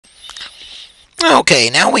Okay,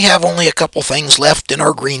 now we have only a couple things left in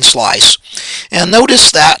our green slice. And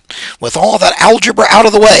notice that with all that algebra out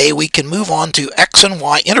of the way, we can move on to x and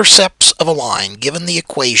y intercepts of a line given the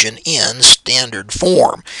equation in standard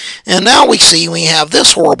form. And now we see we have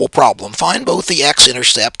this horrible problem. Find both the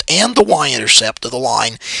x-intercept and the y-intercept of the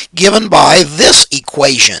line given by this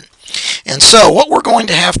equation. And so what we're going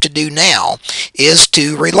to have to do now is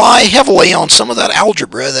to rely heavily on some of that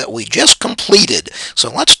algebra that we just completed. So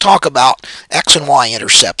let's talk about x and y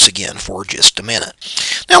intercepts again for just a minute.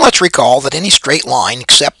 Now let's recall that any straight line,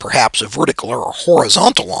 except perhaps a vertical or a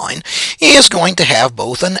horizontal line, is going to have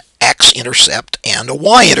both an x-intercept and a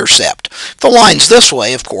y-intercept. If the line's this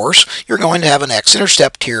way, of course, you're going to have an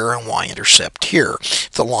x-intercept here and y-intercept here.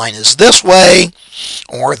 If the line is this way,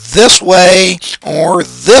 or this way, or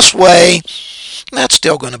this way, that's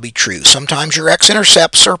still going to be true. Sometimes your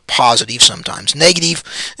x-intercepts are positive, sometimes negative,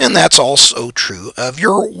 and that's also true of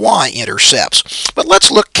your y-intercepts. But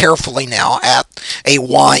let's look carefully now at a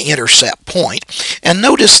y-intercept point, and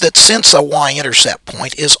notice that since a y-intercept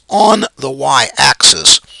point is on the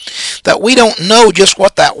y-axis, that we don't know just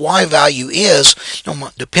what that y value is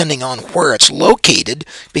depending on where it's located,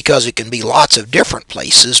 because it can be lots of different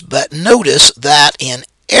places. But notice that in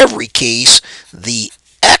every case the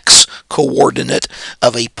x coordinate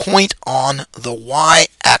of a point on the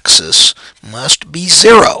y-axis must be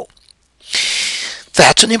 0.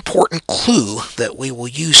 That's an important clue that we will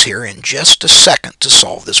use here in just a second to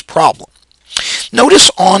solve this problem. Notice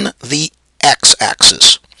on the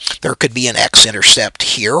x-axis there could be an x-intercept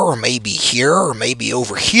here, or maybe here, or maybe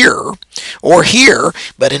over here, or here,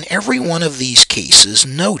 but in every one of these cases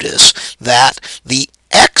notice that the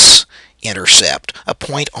x-intercept, a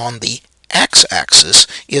point on the x-axis,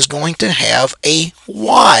 is going to have a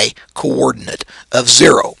y-coordinate of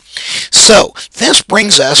 0. So this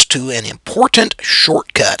brings us to an important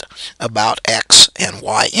shortcut about x and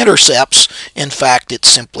y-intercepts. In fact, it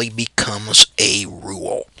simply becomes a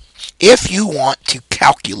rule. If you want to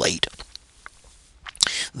calculate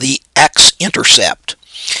the x-intercept,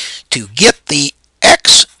 to get the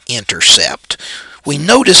x-intercept, we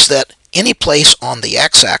notice that any place on the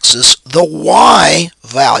x-axis, the y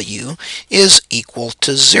value is equal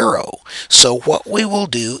to 0. So what we will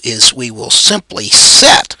do is we will simply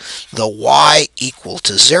set the y equal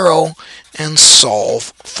to 0 and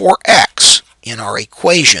solve for x in our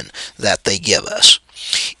equation that they give us.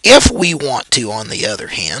 If we want to, on the other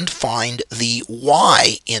hand, find the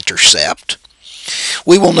y-intercept,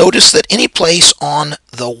 we will notice that any place on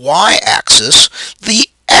the y-axis, the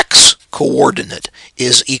x-coordinate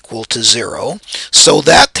is equal to 0. So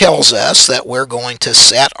that tells us that we're going to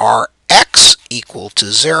set our x equal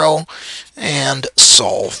to 0 and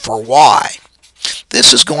solve for y.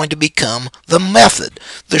 This is going to become the method,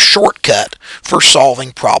 the shortcut for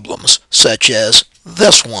solving problems such as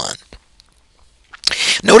this one.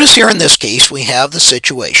 Notice here in this case we have the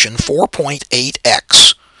situation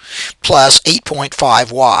 4.8x plus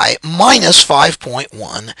 8.5y minus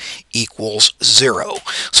 5.1 equals 0.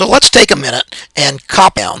 So let's take a minute and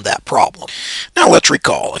copy down that problem. Now let's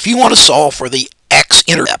recall, if you want to solve for the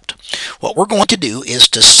x-intercept, what we're going to do is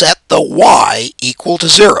to set the y equal to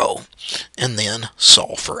 0 and then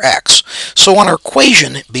solve for x. So on our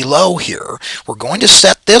equation below here, we're going to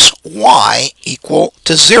set this y equal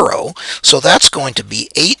to 0. So that's going to be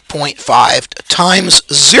 8.5 times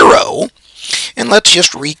 0. And let's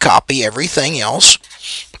just recopy everything else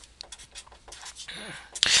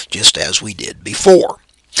just as we did before.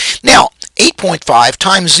 Now, 8.5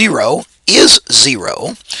 times 0 is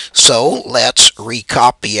 0. So let's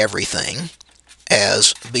recopy everything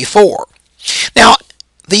as before. Now,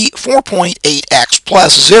 the 4.8x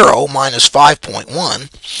plus 0 minus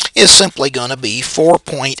 5.1 is simply going to be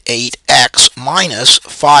 4.8x minus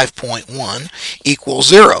 5.1 equals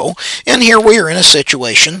 0. And here we are in a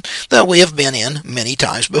situation that we have been in many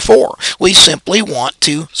times before. We simply want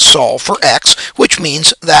to solve for x, which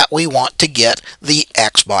means that we want to get the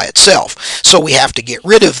x by itself. So we have to get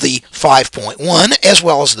rid of the 5.1 as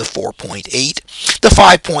well as the 4.8. The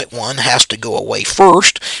 5.1 has to go away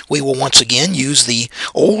first. We will once again use the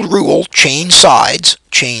old rule, change sides,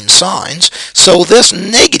 change signs. So this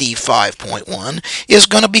negative 5.1 is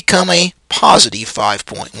going to become a positive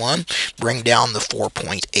 5.1. Bring down the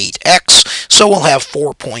 4.8x. So we'll have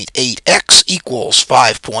 4.8x equals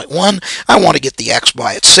 5.1. I want to get the x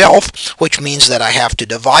by itself, which means that I have to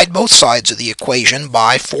divide both sides of the equation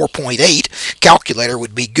by 4.8. Calculator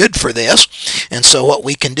would be good for this. And so what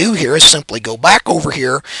we can do here is simply go back over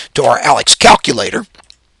here to our ALEKS calculator,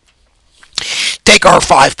 take our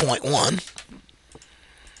 5.1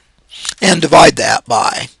 and divide that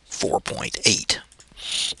by 4.8.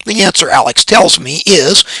 The answer ALEKS tells me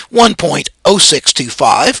is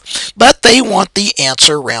 1.0625, but they want the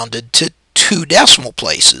answer rounded to 2 decimal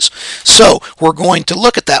places. So we're going to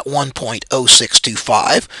look at that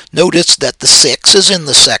 1.0625. Notice that the 6 is in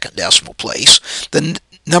the second decimal place. The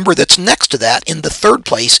number that's next to that in the third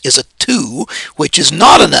place is a 2, which is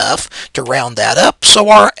not enough to round that up, so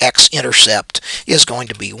our x-intercept is going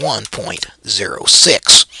to be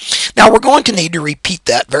 1.06. Now we're going to need to repeat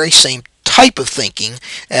that very same type of thinking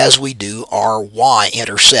as we do our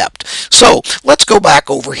y-intercept. So let's go back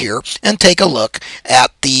over here and take a look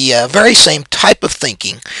at the very same type of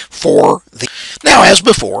thinking for the... Now, as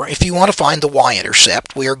before, if you want to find the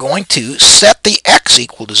y-intercept, we are going to set the x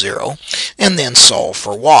equal to 0 and then solve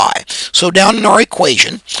for y. So down in our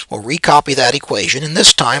equation, we'll recopy that equation, and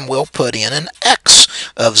this time we'll put in an x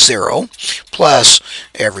of 0 plus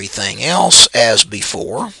everything else as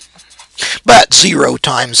before. But 0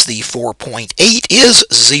 times the 4.8 is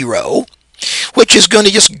 0, which is going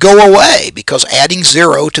to just go away because adding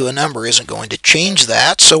 0 to a number isn't going to change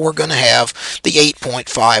that. So we're going to have the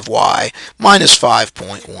 8.5y minus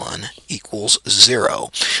 5.1 equals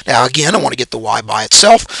 0. Now again, I want to get the y by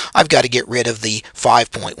itself. I've got to get rid of the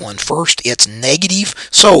 5.1 first. It's negative,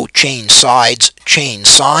 so change sides, change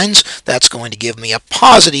signs. That's going to give me a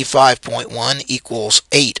positive 5.1 equals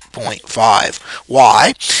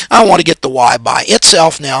 8.5y. I want to get the y by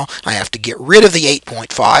itself now. I have to get rid of the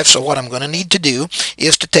 8.5, so what I'm going to need to do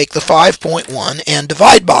is to take the 5.1 and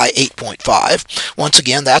divide by 8.5. Once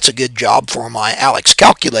again, that's a good job for my ALEKS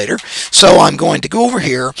calculator. So I'm going to go over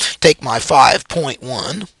here, take my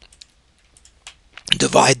 5.1,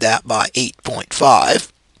 divide that by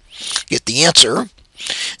 8.5, get the answer.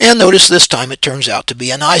 And notice this time it turns out to be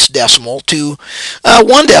a nice decimal to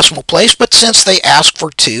 1 decimal place, but since they asked for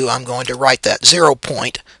 2, I'm going to write that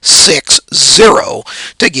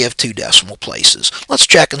 0.60 to give 2 decimal places. Let's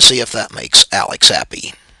check and see if that makes ALEKS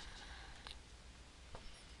happy.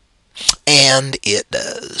 And it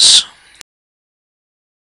does.